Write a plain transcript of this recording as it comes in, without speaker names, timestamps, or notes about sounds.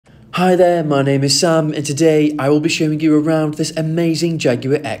Hi there, my name is Sam and today I will be showing you around this amazing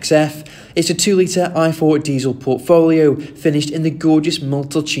Jaguar XF. It's a 2-litre i4 diesel portfolio finished in the gorgeous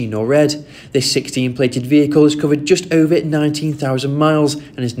Montalcino Red. This 16-plated vehicle has covered just over 19,000 miles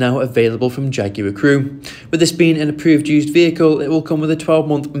and is now available from Jaguar Crewe. With this being an approved used vehicle, it will come with a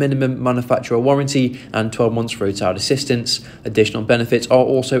 12-month minimum manufacturer warranty and 12 months roadside assistance. Additional benefits are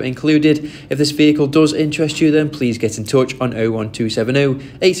also included. If this vehicle does interest you, then please get in touch on 01270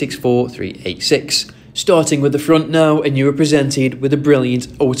 864 386. Starting with the front now, and you are presented with the brilliant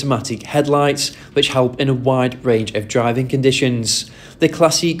automatic headlights which help in a wide range of driving conditions. The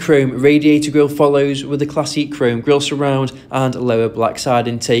classy chrome radiator grille follows with the classy chrome grille surround and lower black side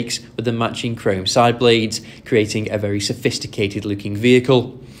intakes with the matching chrome side blades, creating a very sophisticated looking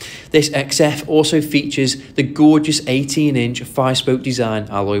vehicle. This XF also features the gorgeous 18-inch 5-spoke design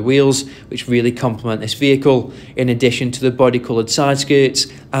alloy wheels, which really complement this vehicle, in addition to the body-coloured side skirts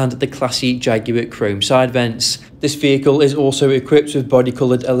and the classy Jaguar chrome side vents. This vehicle is also equipped with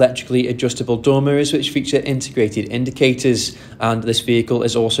body-coloured electrically adjustable door mirrors, which feature integrated indicators, and this vehicle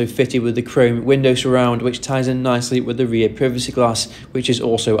is also fitted with the chrome window surround, which ties in nicely with the rear privacy glass, which is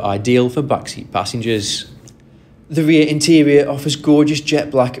also ideal for backseat passengers. The rear interior offers gorgeous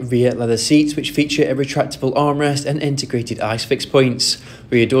jet black rear leather seats which feature a retractable armrest and integrated ISOFIX points.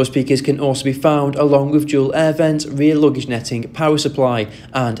 Rear door speakers can also be found along with dual air vents, rear luggage netting, power supply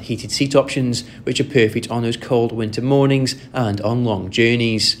and heated seat options, which are perfect on those cold winter mornings and on long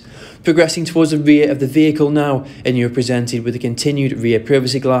journeys. Progressing towards the rear of the vehicle now, and you're presented with a continued rear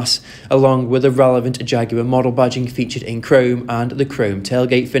privacy glass, along with the relevant Jaguar model badging featured in chrome and the chrome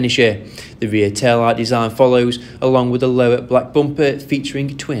tailgate finisher. The rear taillight design follows, along with a lower black bumper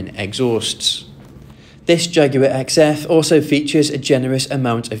featuring twin exhausts. This Jaguar XF also features a generous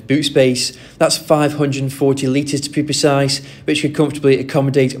amount of boot space. That's 540 litres to be precise, which could comfortably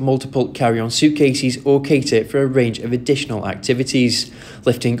accommodate multiple carry-on suitcases or cater for a range of additional activities.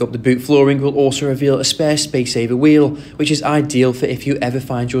 Lifting up the boot flooring will also reveal a spare space-saver wheel, which is ideal for if you ever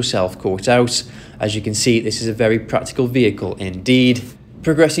find yourself caught out. As you can see, this is a very practical vehicle indeed.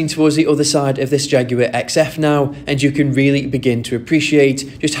 Progressing towards the other side of this Jaguar XF now, and you can really begin to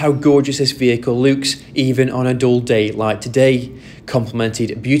appreciate just how gorgeous this vehicle looks even on a dull day like today,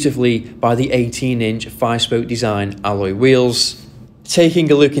 complemented beautifully by the 18-inch 5-spoke design alloy wheels.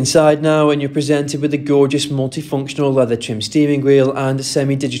 Taking a look inside now, and you're presented with a gorgeous multifunctional leather trim steering wheel and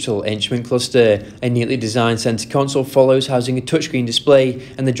semi-digital instrument cluster. A neatly designed centre console follows, housing a touchscreen display,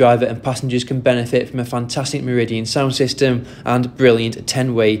 and the driver and passengers can benefit from a fantastic Meridian sound system and brilliant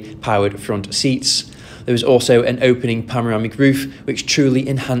 10-way powered front seats. There is also an opening panoramic roof, which truly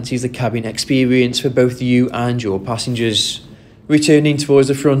enhances the cabin experience for both you and your passengers. Returning towards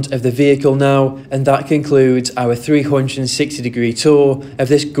the front of the vehicle now, and that concludes our 360-degree tour of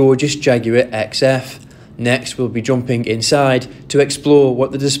this gorgeous Jaguar XF. Next, we'll be jumping inside to explore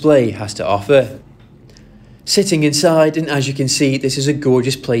what the display has to offer. Sitting inside, and as you can see, this is a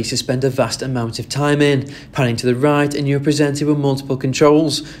gorgeous place to spend a vast amount of time in. Panning to the right, and you're presented with multiple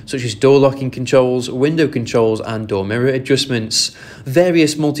controls, such as door locking controls, window controls and door mirror adjustments.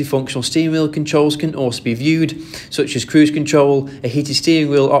 Various multifunctional steering wheel controls can also be viewed, such as cruise control, a heated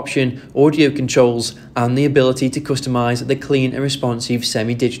steering wheel option, audio controls and the ability to customise the clean and responsive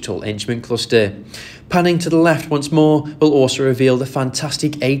semi-digital instrument cluster. Panning to the left once more will also reveal the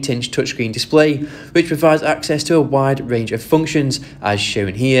fantastic 8-inch touchscreen display, which provides access to a wide range of functions as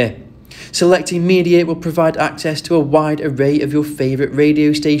shown here. Selecting media will provide access to a wide array of your favourite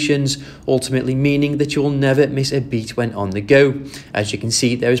radio stations, ultimately meaning that you will never miss a beat when on the go. As you can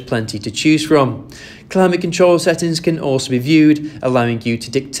see, there is plenty to choose from. Climate control settings can also be viewed, allowing you to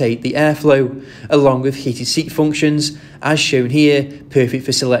dictate the airflow, along with heated seat functions, as shown here, perfect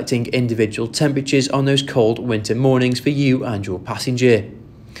for selecting individual temperatures on those cold winter mornings for you and your passenger.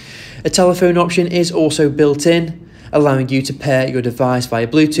 A telephone option is also built in, allowing you to pair your device via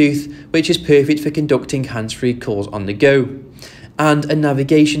Bluetooth, which is perfect for conducting hands-free calls on the go. And a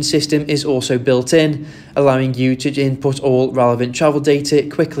navigation system is also built in, allowing you to input all relevant travel data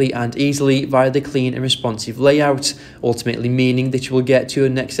quickly and easily via the clean and responsive layout, ultimately meaning that you will get to your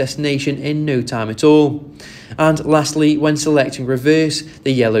next destination in no time at all. And lastly, when selecting reverse,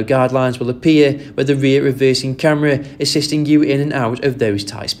 the yellow guidelines will appear with the rear reversing camera assisting you in and out of those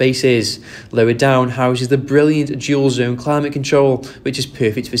tight spaces. Lower down houses the brilliant dual zone climate control, which is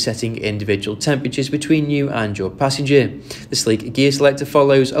perfect for setting individual temperatures between you and your passenger. The sleek gear selector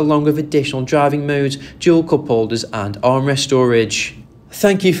follows, along with additional driving modes, dual cup holders and armrest storage.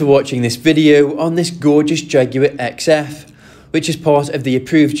 Thank you for watching this video on this gorgeous Jaguar XF. which is part of the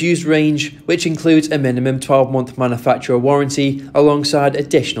approved used range, which includes a minimum 12-month manufacturer warranty alongside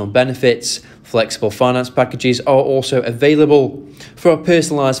additional benefits. Flexible finance packages are also available. For a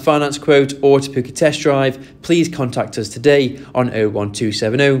personalised finance quote or to book a test drive, please contact us today on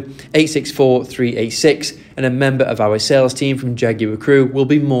 01270 864 386 and a member of our sales team from Jaguar Crewe will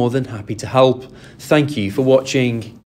be more than happy to help. Thank you for watching.